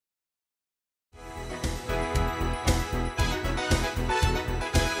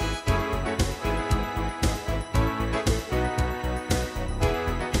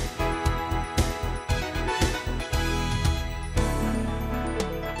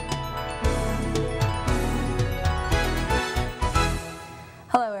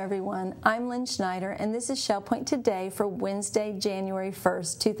I'm Lynn Schneider, and this is ShellPoint Today for Wednesday, January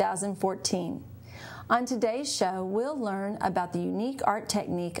 1st, 2014. On today's show, we'll learn about the unique art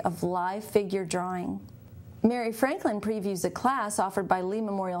technique of live figure drawing. Mary Franklin previews a class offered by Lee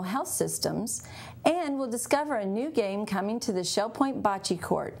Memorial Health Systems, and we'll discover a new game coming to the ShellPoint Bocce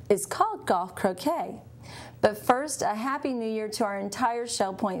Court. It's called Golf Croquet. But first, a Happy New Year to our entire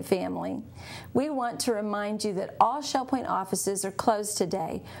ShellPoint family. We want to remind you that all ShellPoint offices are closed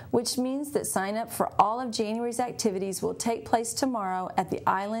today, which means that sign up for all of January's activities will take place tomorrow at the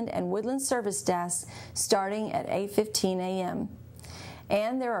Island and Woodland Service Desk starting at 8:15 a.m.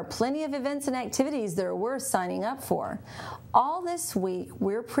 And there are plenty of events and activities that are worth signing up for. All this week,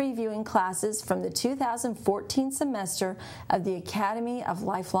 we're previewing classes from the 2014 semester of the Academy of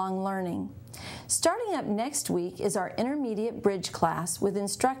Lifelong Learning. Starting up next week is our Intermediate Bridge class with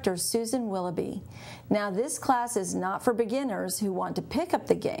instructor Susan Willoughby. Now, this class is not for beginners who want to pick up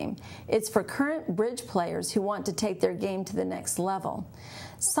the game. It's for current bridge players who want to take their game to the next level.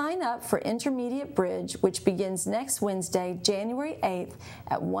 Sign up for Intermediate Bridge, which begins next Wednesday, January 8th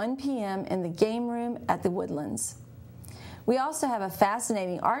at 1 p.m. in the game room at the Woodlands. We also have a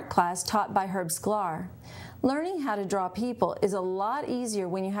fascinating art class taught by Herb Sklar. Learning how to draw people is a lot easier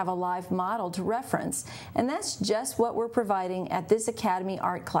when you have a live model to reference, and that's just what we're providing at this Academy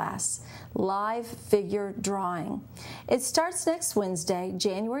art class, live figure drawing. It starts next Wednesday,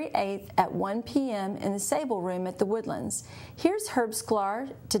 January 8th at 1 p.m. in the Sable Room at the Woodlands. Here's Herb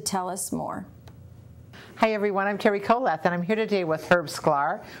Sklar to tell us more. Hi everyone, I'm Terry Kolath, and I'm here today with Herb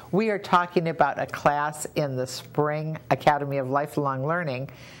Sklar. We are talking about a class in the Spring Academy of Lifelong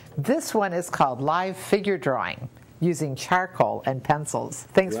Learning. This one is called Live Figure Drawing, using charcoal and pencils.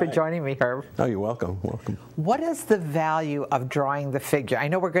 Thanks for joining me, Herb. Oh, you're welcome. Welcome. What is the value of drawing the figure? I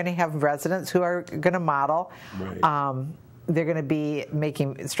know we're going to have residents who are going to model. Right. They're going to be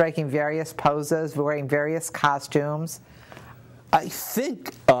striking various poses, wearing various costumes. I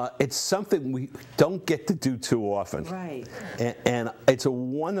think it's something we don't get to do too often. Right. And it's a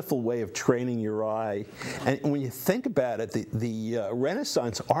wonderful way of training your eye. And when you think about it, the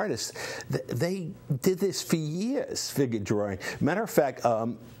Renaissance artists, they did this for years, figure drawing. Matter of fact,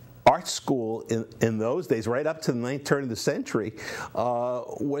 art school in those days, right up to the turn of the century,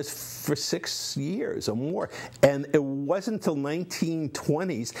 was for 6 years or more. And it wasn't until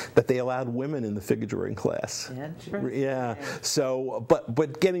 1920s that they allowed women in the figure drawing class. Interesting. Yeah. So,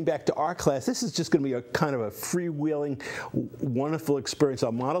 but getting back to our class, this is just going to be a kind of a freewheeling, wonderful experience.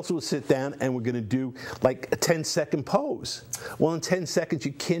 Our models will sit down and we're going to do like a 10-second pose. Well, in 10 seconds,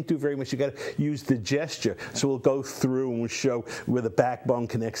 you can't do very much. You got to use the gesture. So we'll go through and we'll show where the backbone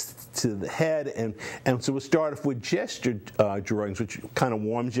connects to the head, and so we'll start off with gesture drawings, which kind of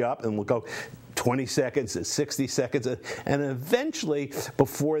warms you up, and we'll go 20 seconds, 60 seconds, and eventually,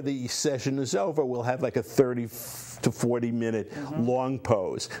 before the session is over, we'll have like a 30 to 40 minute long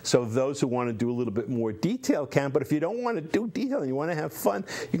pose. So those who want to do a little bit more detail can, but if you don't want to do detail and you want to have fun,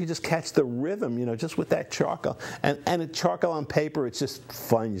 you can just catch the rhythm, just with that charcoal. And a charcoal on paper, it's just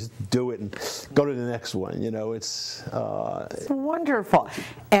fun. You just do it and go to the next one. It's wonderful.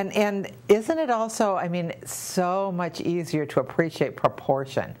 And isn't it also, so much easier to appreciate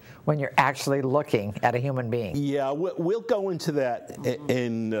proportion when you're actually looking at a human being? Yeah, we'll go into that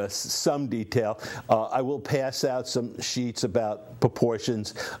in some detail. I will pass out some sheets about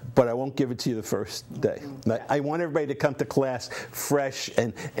proportions, but I won't give it to you the first day. I want everybody to come to class fresh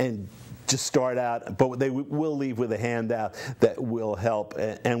and just start out, but they will leave with a handout that will help,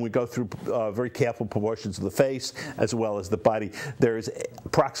 and we go through very careful proportions of the face as well as the body. There's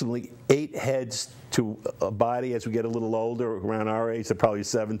approximately 8 heads to a body. As we get a little older, around our age, they're probably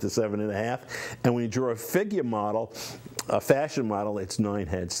 7 to 7.5. And when you draw a figure model, a fashion model, it's 9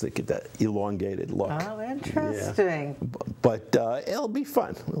 heads to get that elongated look. Oh, interesting. Yeah. But it'll be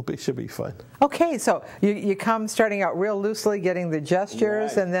fun. Should be fun. Okay, so you come starting out real loosely, getting the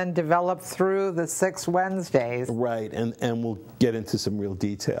gestures, right, and then develop through the 6 Wednesdays. Right, and we'll get into some real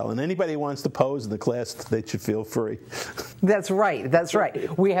detail. And anybody who wants to pose in the class, they should feel free. That's right. That's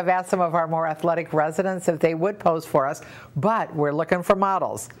right. We have asked some of our more athletic residents if they would pose for us, but we're looking for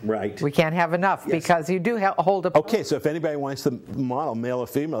models. Right. We can't have enough because you do hold a pose. Okay, so if anybody wants to model, male or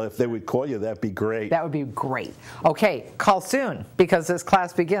female, if they would call you, that'd be great. That would be great. Okay, call soon because this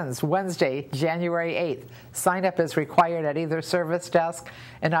class begins Wednesday, January 8th. Sign up is required at either service desk.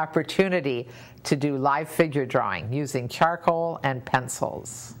 An opportunity to do live figure drawing using charcoal and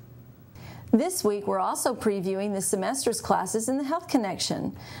pencils. This week, we're also previewing the semester's classes in the Health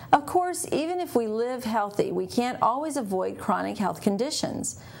Connection. Of course, even if we live healthy, we can't always avoid chronic health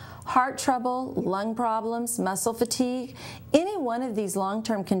conditions. Heart trouble, lung problems, muscle fatigue, any one of these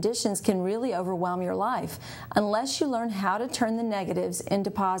long-term conditions can really overwhelm your life unless you learn how to turn the negatives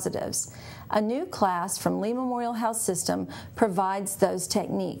into positives. A new class from Lee Memorial Health System provides those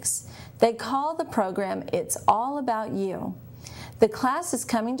techniques. They call the program It's All About You. The class is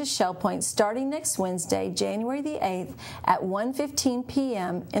coming to Shell Point starting next Wednesday, January the 8th at 1:15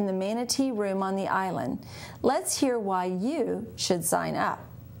 p.m. in the Manatee Room on the island. Let's hear why you should sign up.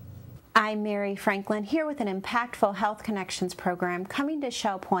 I'm Mary Franklin, here with an impactful Health Connections program coming to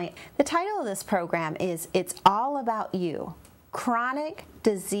Shell Point. The title of this program is It's All About You, Chronic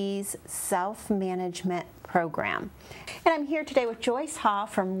Disease Self-Management Program. And I'm here today with Joyce Hall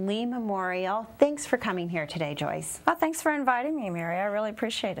from Lee Memorial. Thanks for coming here today, Joyce. Well, thanks for inviting me, Mary. I really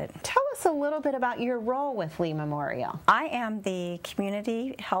appreciate it. Tell us a little bit about your role with Lee Memorial. I am the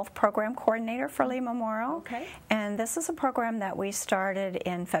Community Health Program Coordinator for Lee Memorial. Okay. And this is a program that we started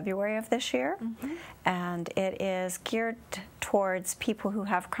in February of this year. And it is geared towards people who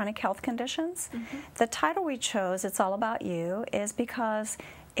have chronic health conditions. The title we chose, It's All About You, is because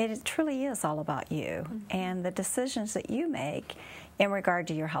it truly is all about you and the decisions that you make in regard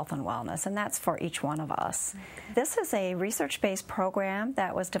to your health and wellness, and that's for each one of us. This is a research-based program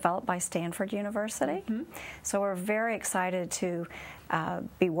that was developed by Stanford University, so we're very excited to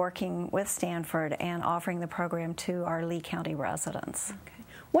be working with Stanford and offering the program to our Lee County residents. Okay.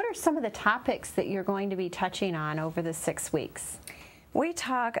 What are some of the topics that you're going to be touching on over the 6 weeks? We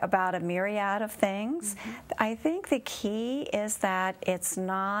talk about a myriad of things. I think the key is that it's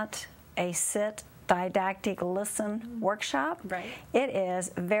not a sit, didactic, listen workshop. Right. It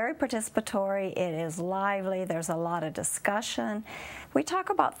is very participatory. It is lively. There's a lot of discussion. We talk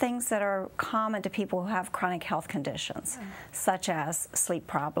about things that are common to people who have chronic health conditions, such as sleep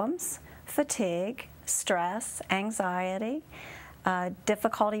problems, fatigue, stress, anxiety,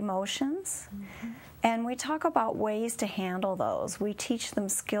 difficult emotions. And we talk about ways to handle those. We teach them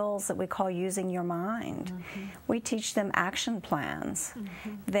skills that we call using your mind. We teach them action plans.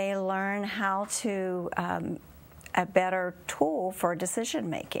 They learn how to, a better tool for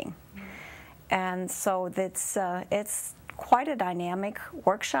decision making. And so it's quite a dynamic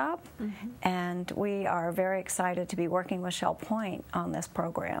workshop, and we are very excited to be working with Shell Point on this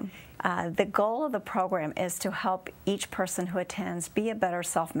program. The goal of the program is to help each person who attends be a better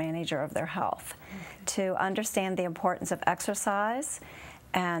self-manager of their health, to understand the importance of exercise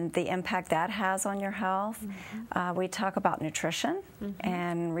and the impact that has on your health. We talk about nutrition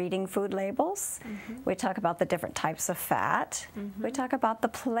and reading food labels. We talk about the different types of fat. We talk about the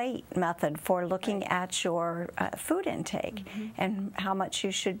plate method for looking at your food intake and how much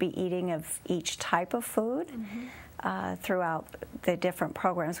you should be eating of each type of food throughout the different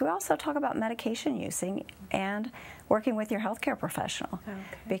programs. We also talk about medication using and working with your healthcare professional,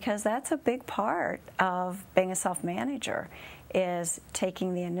 because that's a big part of being a self-manager, is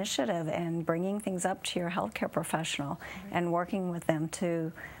taking the initiative and bringing things up to your healthcare professional and working with them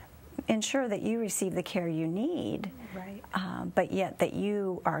to ensure that you receive the care you need, but yet that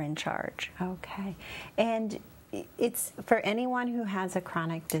you are in charge. Okay. And it's for anyone who has a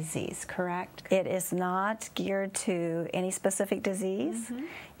chronic disease, correct? It is not geared to any specific disease.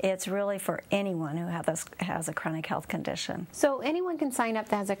 It's really for anyone who has a chronic health condition. So anyone can sign up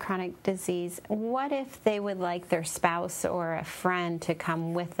that has a chronic disease. What if they would like their spouse or a friend to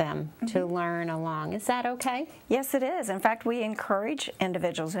come with them to learn along? Is that okay? Yes, it is. In fact, we encourage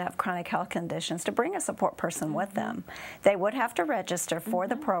individuals who have chronic health conditions to bring a support person with them. They would have to register for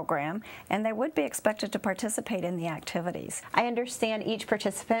the program, and they would be expected to participate in the activities. I understand each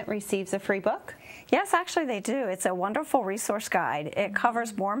participant receives a free book? Yes, actually they do. It's a wonderful resource guide. It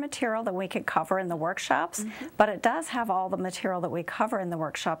covers more material than we could cover in the workshops, but it does have all the material that we cover in the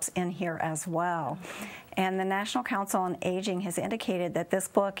workshops in here as well. And the National Council on Aging has indicated that this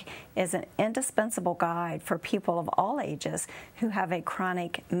book is an indispensable guide for people of all ages who have a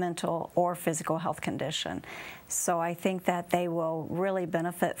chronic mental or physical health condition. So I think that they will really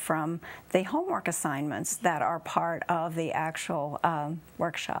benefit from the homework assignments that are part of the actual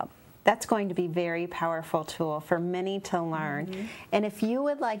workshop. That's going to be a very powerful tool for many to learn. And if you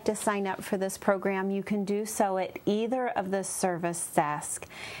would like to sign up for this program, you can do so at either of the service desks.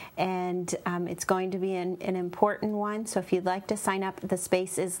 And it's going to be an important one. So if you'd like to sign up, the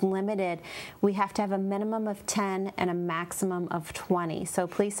space is limited. We have to have a minimum of 10 and a maximum of 20. So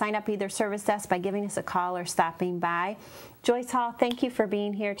please sign up either service desk by giving us a call or stopping by. Joyce Hall, thank you for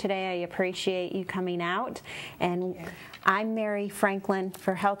being here today. I appreciate you coming out. And I'm Mary Franklin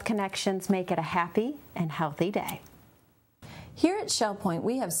for Health Connections. Make it a happy and healthy day. Here at Shell Point,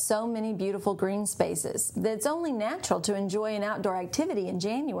 we have so many beautiful green spaces that it's only natural to enjoy an outdoor activity in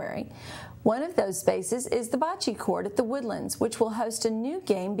January. One of those spaces is the bocce court at the Woodlands, which will host a new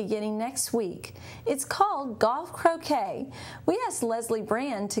game beginning next week. It's called Golf Croquet. We asked Leslie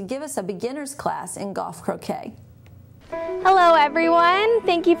Brand to give us a beginner's class in golf croquet. Hello everyone,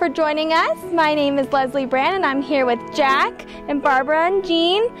 thank you for joining us. My name is Leslie Brand and I'm here with Jack and Barbara and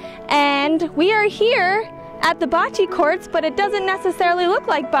Jean, and we are here at the bocce courts, but it doesn't necessarily look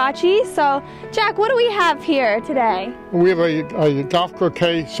like bocce. So Jack, what do we have here today? We have a golf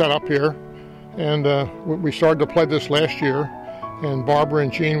croquet set up here, and we started to play this last year, and Barbara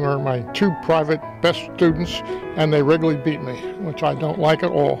and Jean were my two private best students, and they regularly beat me, which I don't like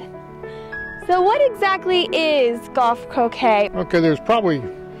at all. So what exactly is golf croquet? Okay, there's probably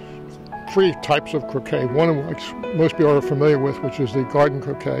three types of croquet. One of which most people are familiar with, which is the garden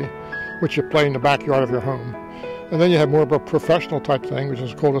croquet, which you play in the backyard of your home. And then you have more of a professional type thing, which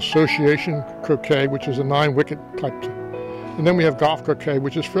is called association croquet, which is a 9-wicket type. And then we have golf croquet,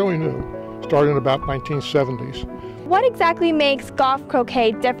 which is fairly new, started in about 1970s. What exactly makes golf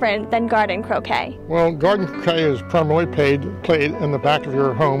croquet different than garden croquet? Well, garden croquet is primarily played in the back of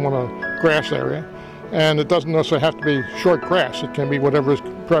your home on a grass area, and it doesn't necessarily have to be short grass. It can be whatever is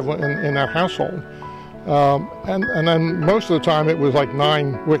prevalent in that household. And then most of the time it was like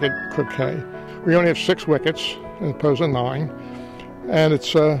 9-wicket croquet. We only have 6 wickets as opposed to 9, and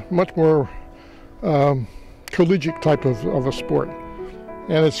it's a much more collegiate type of a sport.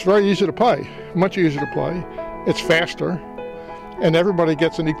 And it's very easy to play, much easier to play. It's faster, and everybody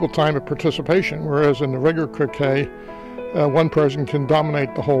gets an equal time of participation, whereas in the regular croquet, one person can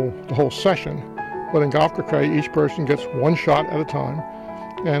dominate the whole session. But in golf croquet, each person gets one shot at a time,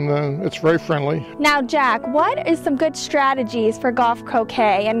 and it's very friendly. Now, Jack, what is some good strategies for golf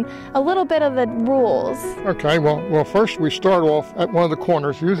croquet and a little bit of the rules? Okay, well, first we start off at one of the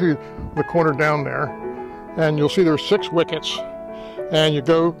corners, usually the corner down there, and you'll see there's 6 wickets. And you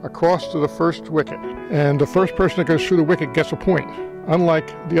go across to the first wicket. And the first person that goes through the wicket gets a point.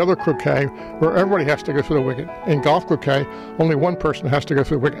 Unlike the other croquet, where everybody has to go through the wicket. In golf croquet, only one person has to go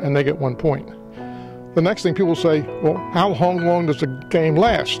through the wicket, and they get 1 point. The next thing people say, well, how long does the game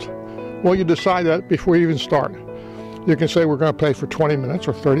last? Well, you decide that before you even start. You can say we're going to play for 20 minutes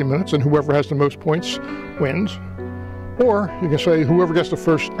or 30 minutes, and whoever has the most points wins. Or you can say whoever gets the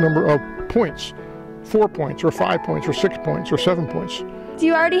first number of points, 4 points or 5 points or 6 points or 7 points. Do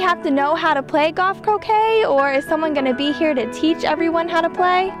you already have to know how to play golf croquet, or is someone going to be here to teach everyone how to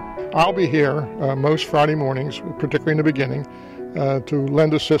play? I'll be here most Friday mornings, particularly in the beginning, to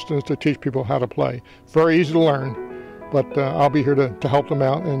lend assistance to teach people how to play. Very easy to learn, but I'll be here to help them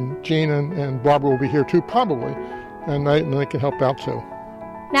out, and Jean and Barbara will be here too, probably, and they can help out too.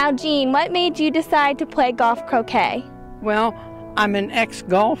 Now, Jean, what made you decide to play golf croquet? Well, I'm an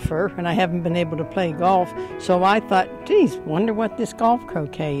ex-golfer, and I haven't been able to play golf, so I thought, geez, wonder what this golf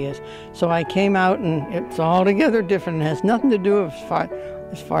croquet is. So I came out, and it's altogether different. It has nothing to do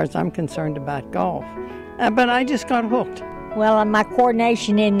as far as I'm concerned about golf. But I just got hooked. Well, my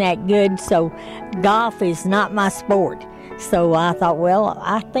coordination isn't that good, so golf is not my sport. So I thought, well,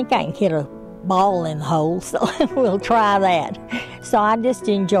 I think I can hit a ball in the hole, so we'll try that. So I just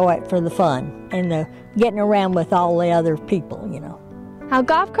enjoy it for the fun and the getting around with all the other people, you know. Now,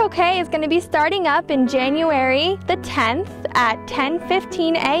 golf croquet is going to be starting up in January the 10th at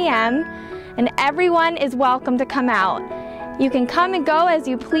 10:15 a.m. and everyone is welcome to come out. You can come and go as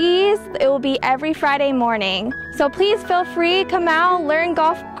you please. It will be every Friday morning. So please feel free, come out, learn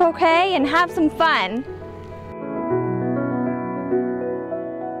golf croquet, and have some fun.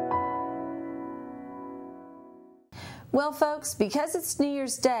 Well, folks, because it's New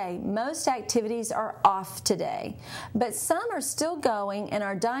Year's Day, most activities are off today, but some are still going and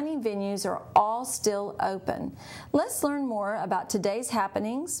our dining venues are all still open. Let's learn more about today's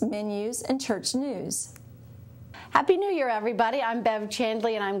happenings, menus, and church news. Happy New Year, everybody. I'm Bev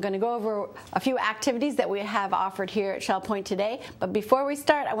Chandley, and I'm going to go over a few activities that we have offered here at Shell Point today. But before we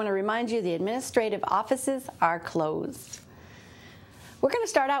start, I want to remind you the administrative offices are closed. We're going to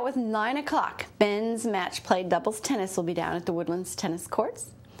start out with 9 o'clock. Men's match play doubles tennis will be down at the Woodlands tennis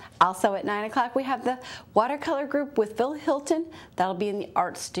courts. Also at 9 o'clock, we have the watercolor group with Phil Hilton. That'll be in the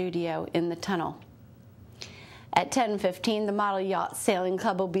art studio in the tunnel. At 10:15, the Model Yacht Sailing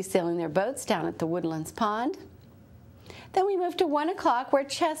Club will be sailing their boats down at the Woodlands Pond. Then we move to 1 o'clock, where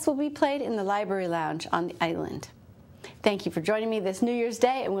chess will be played in the Library Lounge on the island. Thank you for joining me this New Year's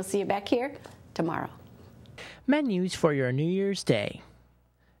Day, and we'll see you back here tomorrow. Menus for your New Year's Day.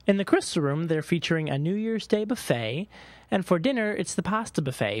 In the Crystal Room, they're featuring a New Year's Day buffet, and for dinner, it's the pasta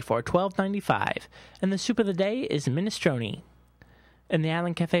buffet for $12.95, and the soup of the day is minestrone. In the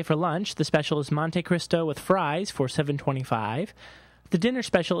Island Cafe for lunch, the special is Monte Cristo with fries for $7.25. The dinner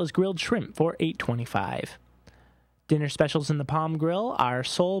special is grilled shrimp for $8.25. Dinner specials in the Palm Grill are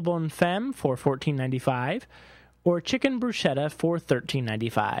sole bonne femme for $14.95 or chicken bruschetta for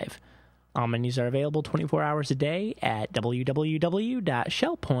 $13.95. All menus are available 24 hours a day at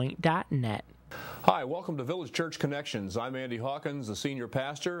www.shellpoint.net. Hi, welcome to Village Church Connections. I'm Andy Hawkins, the senior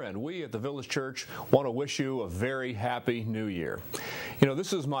pastor, and we at the Village Church want to wish you a very happy New Year. You know,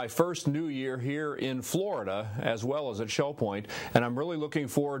 this is my first New Year here in Florida as well as at Shell Point, and I'm really looking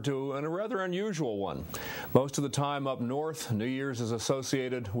forward to a rather unusual one. Most of the time up north, New Year's is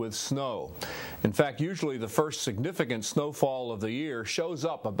associated with snow. In fact, usually the first significant snowfall of the year shows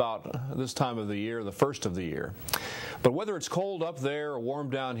up about this time of the year, the first of the year. But whether it's cold up there or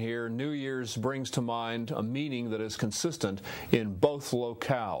warm down here, New Year's brings to mind a meaning that is consistent in both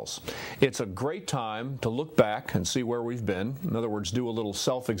locales. It's a great time to look back and see where we've been. In other words, do a little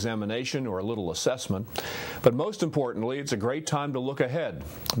self-examination or a little assessment. But most importantly, it's a great time to look ahead,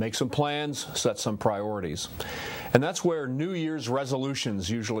 make some plans, set some priorities. And that's where New Year's resolutions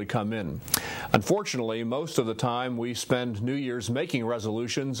usually come in. Unfortunately, most of the time we spend New Year's making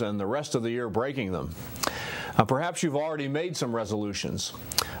resolutions and the rest of the year breaking them. Perhaps you've already made some resolutions.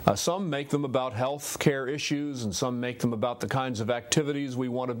 Some make them about health care issues, and some make them about the kinds of activities we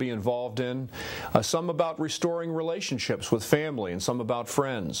want to be involved in. Some about restoring relationships with family, and some about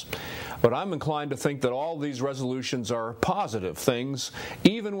friends. But I'm inclined to think that all these resolutions are positive things.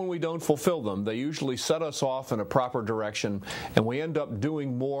 Even when we don't fulfill them, they usually set us off in a proper direction, and we end up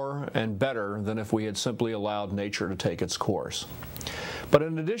doing more and better than if we had simply allowed nature to take its course. But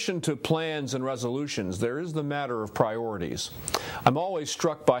in addition to plans and resolutions, there is the matter of priorities. I'm always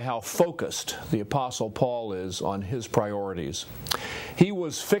struck by how focused the Apostle Paul is on his priorities. He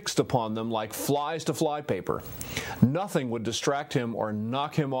was fixed upon them like flies to flypaper. Nothing would distract him or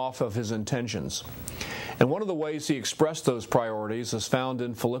knock him off of his intentions. And one of the ways he expressed those priorities is found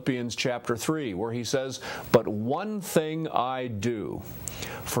in Philippians chapter 3, where he says, "But one thing I do,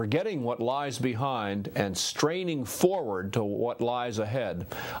 forgetting what lies behind and straining forward to what lies ahead,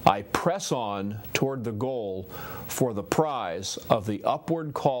 I press on toward the goal for the prize of the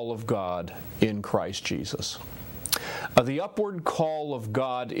upward call of God in Christ Jesus." The upward call of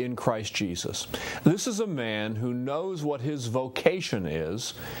God in Christ Jesus. This is a man who knows what his vocation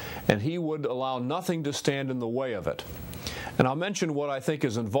is, and he would allow nothing to stand in the way of it. And I'll mention what I think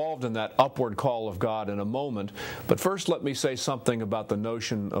is involved in that upward call of God in a moment, but first let me say something about the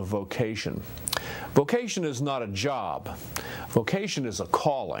notion of vocation. Vocation is not a job. Vocation is a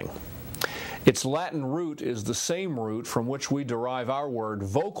calling. Its Latin root is the same root from which we derive our word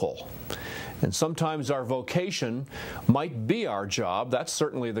vocal. And sometimes our vocation might be our job. That's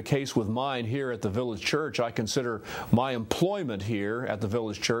certainly the case with mine here at the Village Church. I consider my employment here at the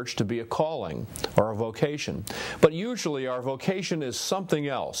Village Church to be a calling or a vocation. But usually our vocation is something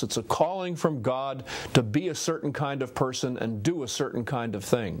else. It's a calling from God to be a certain kind of person and do a certain kind of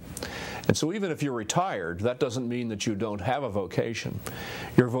thing. And so even if you're retired, that doesn't mean that you don't have a vocation.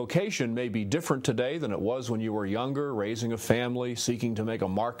 Your vocation may be different today than it was when you were younger, raising a family, seeking to make a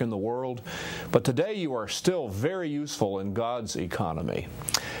mark in the world. But today you are still very useful in God's economy.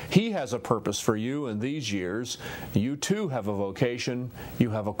 He has a purpose for you in these years. You too have a vocation. You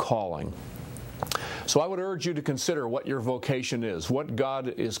have a calling. So I would urge you to consider what your vocation is, what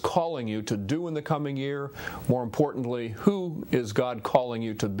God is calling you to do in the coming year. More importantly, who is God calling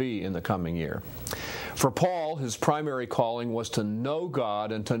you to be in the coming year? For Paul, his primary calling was to know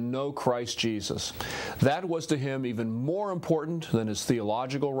God and to know Christ Jesus. That was to him even more important than his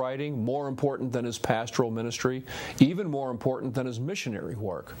theological writing, more important than his pastoral ministry, even more important than his missionary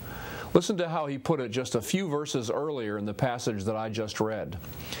work. Listen to how he put it just a few verses earlier in the passage that I just read.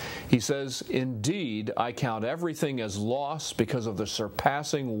 He says, "Indeed, I count everything as loss because of the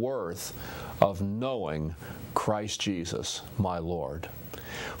surpassing worth of knowing Christ Jesus, my Lord.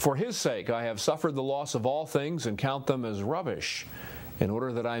 For his sake I have suffered the loss of all things and count them as rubbish, in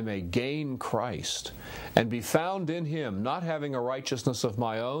order that I may gain Christ and be found in him, not having a righteousness of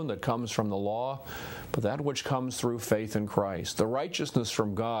my own that comes from the law, but that which comes through faith in Christ, the righteousness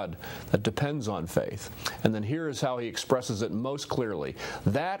from God that depends on faith." And then here is how he expresses it most clearly: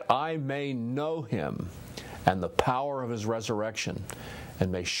 "That I may know him and the power of his resurrection,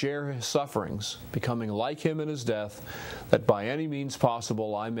 and may share his sufferings, becoming like him in his death, that by any means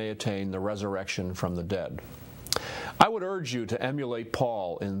possible I may attain the resurrection from the dead." I would urge you to emulate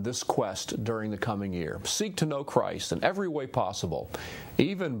Paul in this quest during the coming year. Seek to know Christ in every way possible,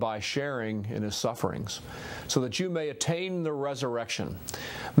 even by sharing in his sufferings, so that you may attain the resurrection.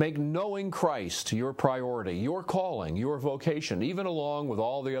 Make knowing Christ your priority, your calling, your vocation, even along with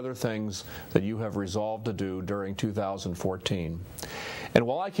all the other things that you have resolved to do during 2014. And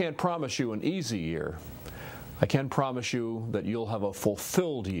while I can't promise you an easy year, I can promise you that you'll have a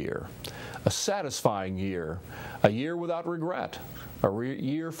fulfilled year, a satisfying year, a year without regret, a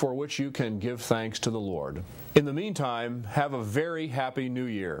year for which you can give thanks to the Lord. In the meantime, have a very happy new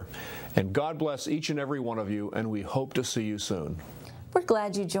year, and God bless each and every one of you, and we hope to see you soon. We're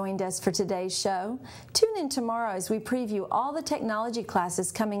glad you joined us for today's show. Tune in tomorrow as we preview all the technology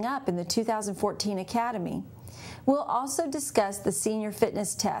classes coming up in the 2014 Academy. We'll also discuss the senior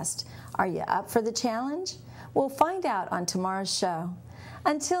fitness test. Are you up for the challenge? We'll find out on tomorrow's show.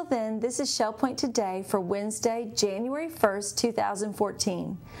 Until then, this is Shell Point Today for Wednesday, January 1st,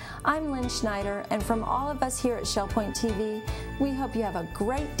 2014. I'm Lynn Schneider, and from all of us here at Shell Point TV, we hope you have a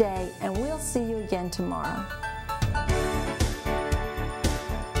great day, and we'll see you again tomorrow.